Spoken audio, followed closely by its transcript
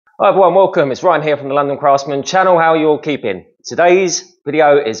Hi everyone, welcome. It's Ryan here from the London Craftsman channel. How are you all keeping? Today's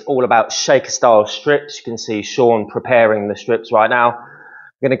video is all about shaker style strips. You can see Sean preparing the strips right now.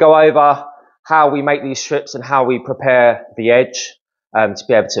 I'm going to go over how we make these strips and how we prepare the edge to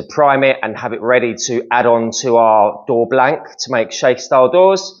be able to prime it and have it ready to add on to our door blank to make shaker style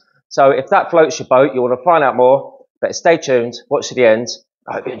doors. So if that floats your boat, you want to find out more, better stay tuned, watch to the end.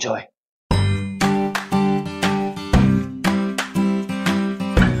 I hope you enjoy.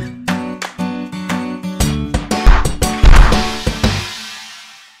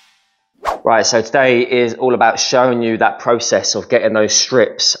 Right, so today is all about showing you that process of getting those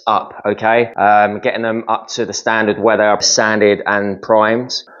strips up, okay? Getting them up to the standard where they are sanded and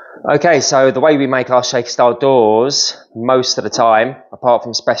primed. Okay, so the way we make our shaker style doors, most of the time, apart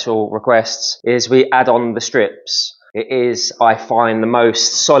from special requests, is we add on the strips. It is, I find, the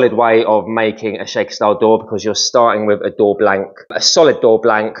most solid way of making a shaker style door because you're starting with a door blank, a solid door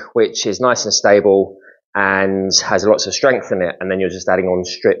blank, which is nice and stable and has lots of strength in it, and then you're just adding on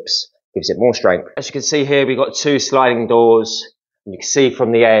strips. Gives it more strength. As you can see here, we've got two sliding doors. You can see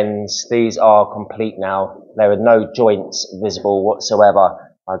from the ends, these are complete now. There are no joints visible whatsoever.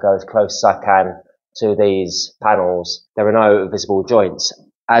 I go as close as I can to these panels. There are no visible joints.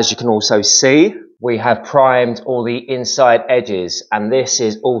 As you can also see, we have primed all the inside edges, and this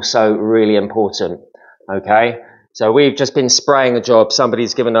is also really important, okay? So we've just been spraying a job.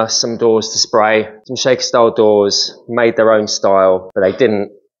 Somebody's given us some doors to spray, some shaker style doors, made their own style, but they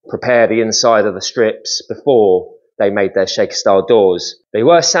didn't prepare the inside of the strips before they made their shaker style doors. They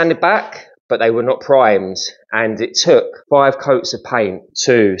were sanded back, but they were not primed, and it took 5 coats of paint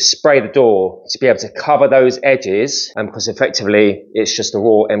to spray the door to be able to cover those edges, and because effectively it's just a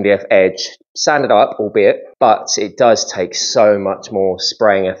raw MDF edge, sanded up albeit, but it does take so much more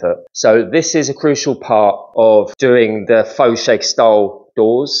spraying effort. So this is a crucial part of doing the faux shaker style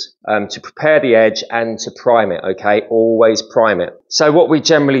doors, to prepare the edge and to prime it, okay? Always prime it. So what we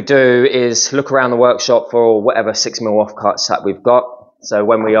generally do is look around the workshop for whatever 6mm offcuts that we've got. So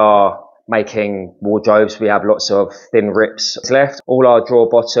when we are making wardrobes, we have lots of thin rips left. All our drawer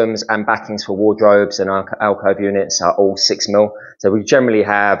bottoms and backings for wardrobes and our alcove units are all 6mm. So we generally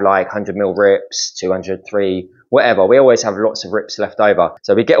have like 100mm rips, 200, 3, whatever. We always have lots of rips left over.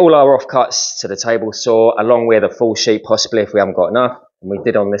 So we get all our offcuts to the table saw along with a full sheet possibly if we haven't got enough. And we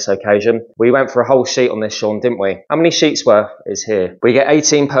did on this occasion. We went for a whole sheet on this, Sean, didn't we? How many sheets worth is here? We get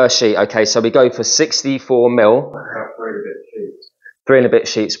 18 per sheet. Okay, so we go for 64mm. 3 and a bit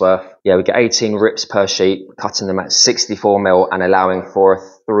sheets worth. Yeah, we get 18 rips per sheet, cutting them at 64mm and allowing for a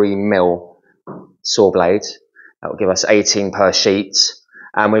 3mm saw blade. That will give us 18 per sheet.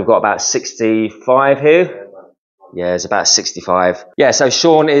 And we've got about 65 here. Yeah, it's about 65. Yeah, so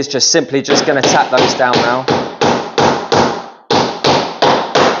Sean is just simply just going to tap those down now.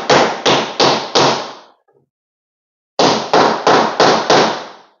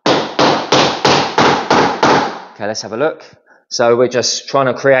 Okay, let's have a look. So we're just trying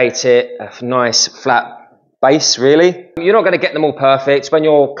to create it a nice flat base, really. You're not going to get them all perfect. When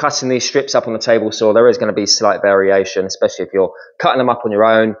you're cutting these strips up on the table saw, there is going to be slight variation, especially if you're cutting them up on your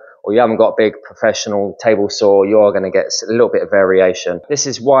own or you haven't got a big professional table saw, you're going to get a little bit of variation. This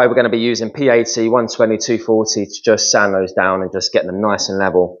is why we're going to be using P80, 120, 240 to just sand those down and just get them nice and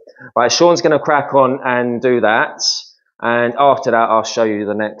level. Right, Sean's going to crack on and do that. And after that, I'll show you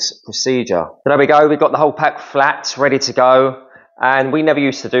the next procedure. So there we go. We've got the whole pack flat, ready to go. And we never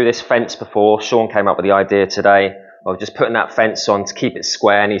used to do this fence before. Sean came up with the idea today of just putting that fence on to keep it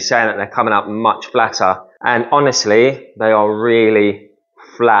square. And he's saying that they're coming up much flatter. And honestly, they are really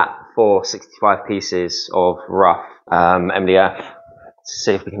flat for 65 pieces of rough MDF. Let's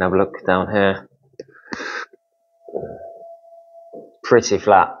see if we can have a look down here. Pretty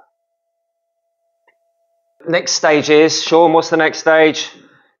flat. Next stage is, Sean, what's the next stage?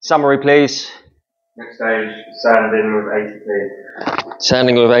 Summary, please. Next stage, sanding with ATP.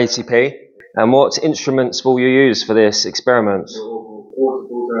 Sanding with ATP. And what instruments will you use for this experiment? The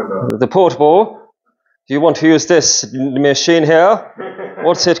portable sander. The portable? Do you want to use this machine here?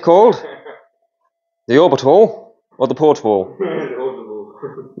 What's it called? The orbital or the portable? The orbital.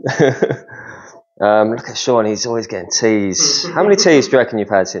 Look at Sean, he's always getting teas. How many teas do you reckon you've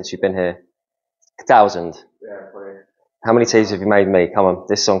had since you've been here? 1,000. Yeah, probably. How many teas have you made me? Come on,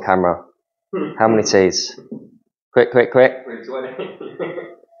 this is on camera. How many teas? Quick, quick, quick. 20.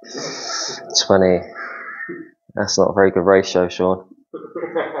 20. That's not a very good ratio, Sean.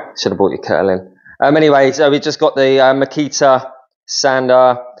 Should have brought your kettle in. Anyway, so we just got the Makita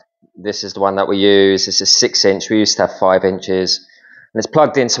sander. This is the one that we use. This is 6 inch. We used to have 5 inches. And it's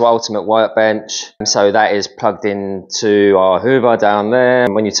plugged into Ultimate Workbench. So that is plugged into our Hoover down there.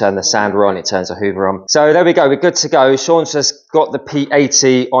 And when you turn the sander on, it turns the Hoover on. So there we go, we're good to go. Sean's just got the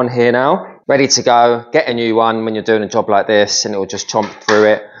P80 on here now, ready to go. Get a new one when you're doing a job like this, and it will just chomp through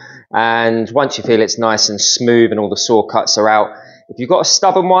it. And once you feel it's nice and smooth and all the saw cuts are out, if you've got a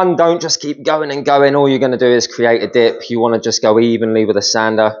stubborn one, don't just keep going and going. All you're going to do is create a dip. You want to just go evenly with a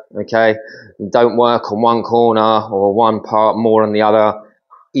sander, okay? And don't work on one corner or one part more than the other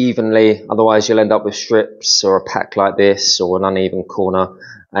evenly. Otherwise, you'll end up with strips or a pack like this or an uneven corner.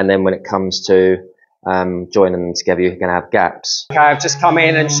 And then when it comes to joining them together, you're going to have gaps. Okay, I've just come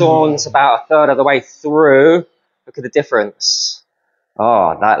in and Sean's about a third of the way through. Look at the difference.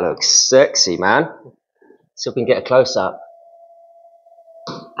 Oh, that looks sexy, man. See if we can get a close-up.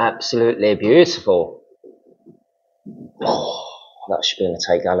 Absolutely beautiful. Oh, that should be in the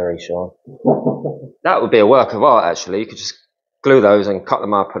take gallery, Sean. That would be a work of art, actually. You could just glue those and cut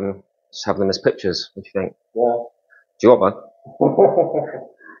them up and just have them as pictures. What do you think? Yeah. Do you want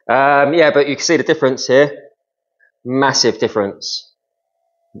one? Yeah, but you can see the difference here. Massive difference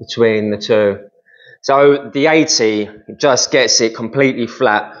between the two. So the 80 just gets it completely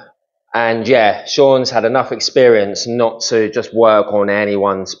flat. And yeah, Sean's had enough experience not to just work on any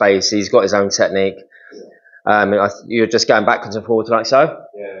one space. He's got his own technique. You're just going backwards and forwards like so.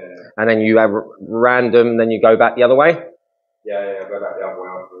 Yeah. And then you have random, then you go back the other way. Yeah, go back the other way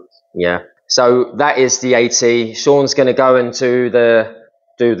afterwards. Yeah. So that is the 80. Sean's going to go and do the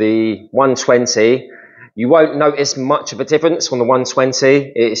 120. You won't notice much of a difference on the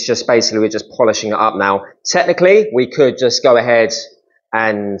 120. It's just basically we're just polishing it up now. Technically, we could just go ahead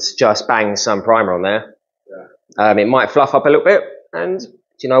and just bang some primer on there. Yeah. It might fluff up a little bit, and do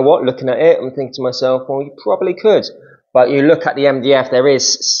you know what? Looking at it, I'm thinking to myself, well, you probably could. But you look at the MDF, there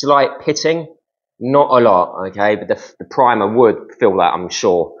is slight pitting, not a lot, okay? But the primer would fill that, I'm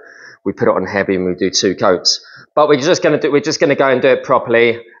sure. We put it on heavy and we do 2 coats. But we're just going to go and do it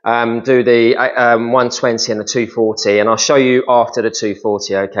properly. Do the 120 and the 240, and I'll show you after the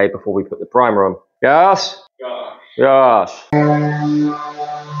 240, okay? Before we put the primer on. Yes. Yes. There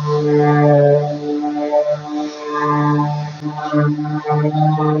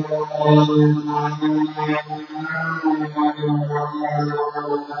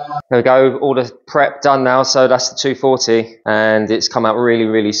we go, all the prep done now, so that's the 240 and it's come out really,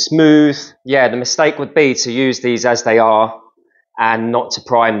 really smooth. Yeah, the mistake would be to use these as they are and not to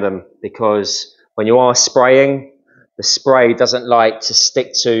prime them, because when you are spraying, the spray doesn't like to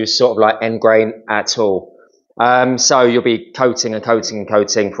stick to sort of like end grain at all. So you'll be coating and coating and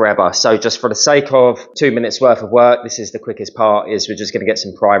coating forever. So just for the sake of 2 minutes worth of work, this is the quickest part, is we're just going to get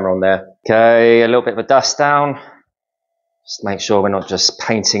some primer on there. Okay, a little bit of a dust down. Just make sure we're not just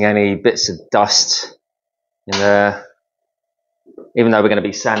painting any bits of dust in there. Even though we're going to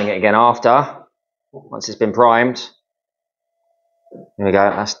be sanding it again after, once it's been primed. There we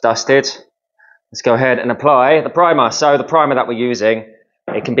go, that's dusted. Let's go ahead and apply the primer. So the primer that we're using,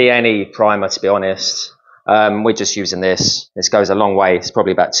 it can be any primer, to be honest. We're just using this. This goes a long way. It's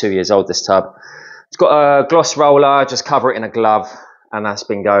probably about 2 years old, this tub. It's got a gloss roller, just cover it in a glove, and that's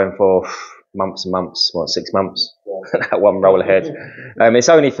been going for months and months, what, 6 months? Yeah. That one roller head. It's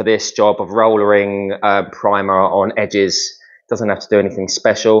only for this job of rollering primer on edges. Doesn't have to do anything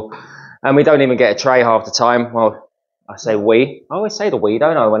special. And we don't even get a tray half the time. Well, I say we. I always say the we,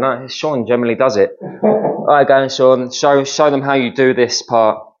 don't I? Sean generally does it. All right, go on, Sean. Show them how you do this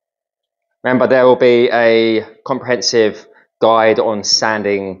part. Remember, there will be a comprehensive guide on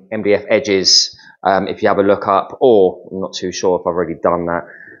sanding MDF edges if you have a look up, or I'm not too sure if I've already done that.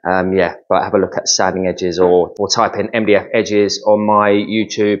 Yeah, but have a look at sanding edges, or type in MDF edges on my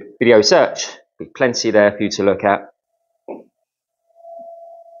YouTube video search. There's plenty there for you to look at.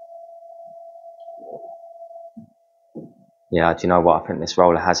 Yeah, do you know what? I think this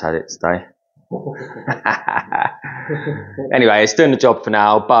roller has had it today. Anyway, it's doing the job for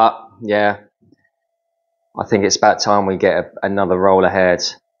now, but yeah, I think it's about time we get another roller head.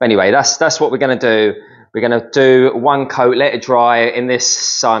 Anyway, that's what we're going to do. We're going to do 1 coat, let it dry in this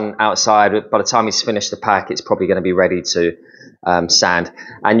sun outside. By the time he's finished the pack, it's probably going to be ready to sand.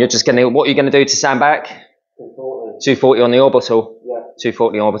 And you're just going to, what are you going to do to sand back? 240 on the orbital. Yeah.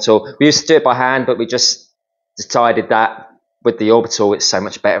 240 orbital. We used to do it by hand, but we just decided that with the orbital, it's so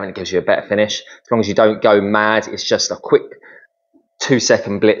much better and it gives you a better finish. As long as you don't go mad, it's just a quick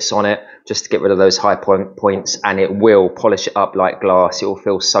 2-second blitz on it, just to get rid of those high points, and it will polish it up like glass. It will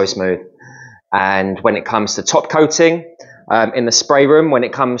feel so smooth. And when it comes to top coating, in the spray room, when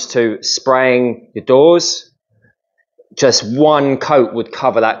it comes to spraying your doors, just 1 coat would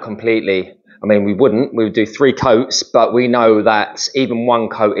cover that completely. I mean, we would do 3 coats, but we know that even 1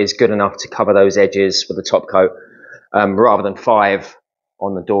 coat is good enough to cover those edges for the top coat, rather than 5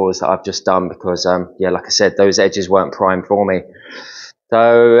 on the doors that I've just done, because yeah, like I said, those edges weren't primed for me.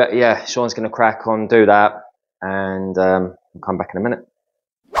 So yeah, Sean's going to crack on, do that, and I'll come back in a minute.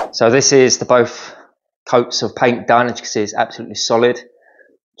 So this is the both coats of paint done. As you can see, it's absolutely solid.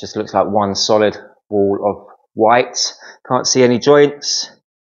 Just looks like one solid wall of white. Can't see any joints.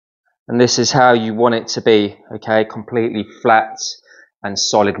 And this is how you want it to be, okay? Completely flat and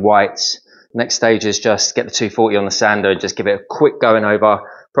solid white. Next stage is just get the 240 on the sander, just give it a quick going over,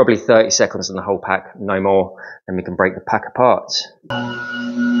 probably 30 seconds on the whole pack, no more, then we can break the pack apart.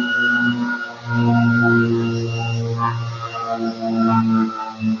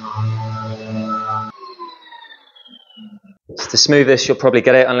 So to smooth this, you'll probably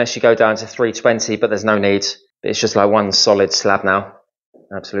get it unless you go down to 320, but there's no need. It's just like one solid slab now.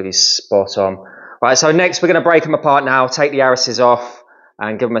 Absolutely spot on. Right, so next we're going to break them apart now, take the arises off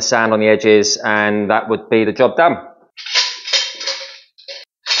and give them a sand on the edges, and that would be the job done.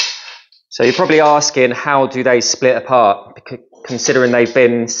 So you're probably asking, how do they split apart? Considering they've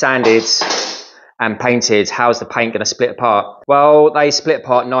been sanded and painted, how's the paint going to split apart? Well, they split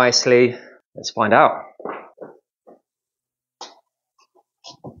apart nicely. Let's find out.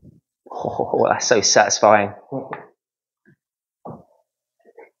 Oh, that's so satisfying.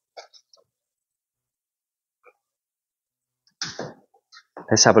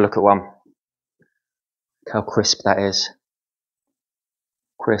 Let's have a look at one. Look how crisp that is.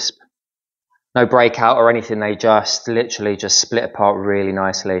 Crisp. No breakout or anything, they just literally just split apart really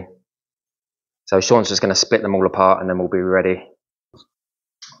nicely. So Sean's just going to split them all apart and then we'll be ready.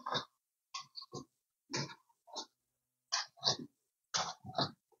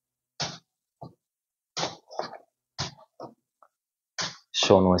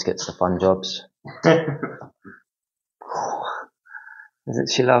 Sean always gets the fun jobs.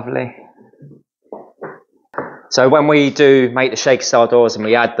 Isn't she lovely? So when we do make the shaker style doors and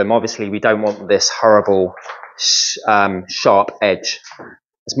we add them, obviously we don't want this horrible sharp edge.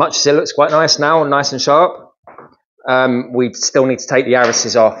 As much as it looks quite nice now, nice and sharp, we still need to take the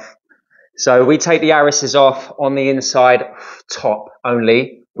arises off. So we take the arises off on the inside top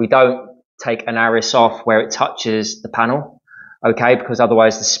only. We don't take an aris off where it touches the panel, okay, because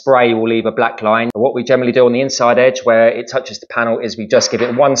otherwise the spray will leave a black line. What we generally do on the inside edge where it touches the panel is we just give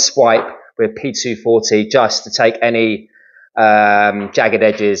it one swipe with P240 just to take any jagged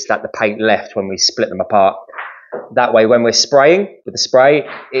edges that the paint left when we split them apart. That way when we're spraying with the spray,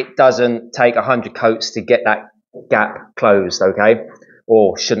 it doesn't take 100 coats to get that gap closed, okay,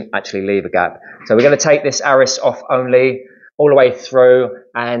 or shouldn't actually leave a gap. So we're going to take this aris off only all the way through,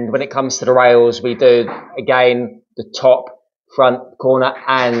 and when it comes to the rails, we do again the top, front corner,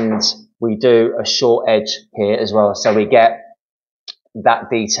 and we do a short edge here as well, so we get that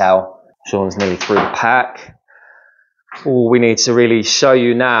detail. Sean's nearly through the pack. All we need to really show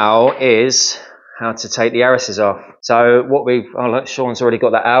you now is how to take the arises off. So what look, Sean's already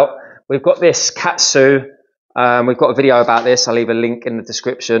got that out. We've got this katsu. We've got a video about this. I'll leave a link in the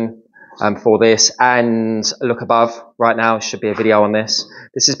description for this, and look above right now, should be a video on this.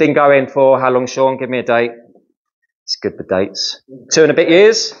 This has been going for how long, Sean? Give me a date. It's good for dates. 2 and a bit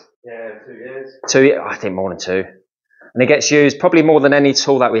years? Yeah, 2 years. 2 years, I think more than 2. And it gets used probably more than any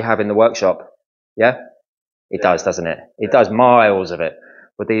tool that we have in the workshop. Yeah? It does, doesn't it? It does miles of it.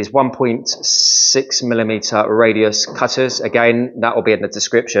 With these 1.6mm radius cutters, again, that will be in the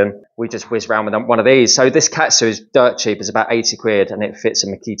description. We just whiz around with one of these. So this katsu is dirt cheap. It's about 80 quid and it fits a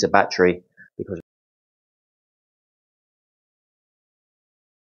Makita battery. Because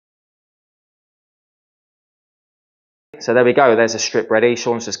so there we go, there's a strip ready.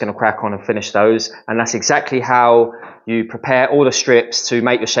 Sean's just going to crack on and finish those. And that's exactly how you prepare all the strips to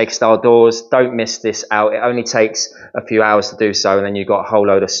make your shaker style doors. Don't miss this out. It only takes a few hours to do so, and then you've got a whole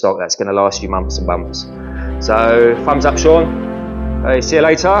load of stock that's going to last you months and months. So thumbs up, Sean. See you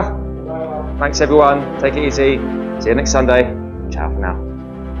later. Thanks everyone. Take it easy. See you next Sunday. Ciao for now.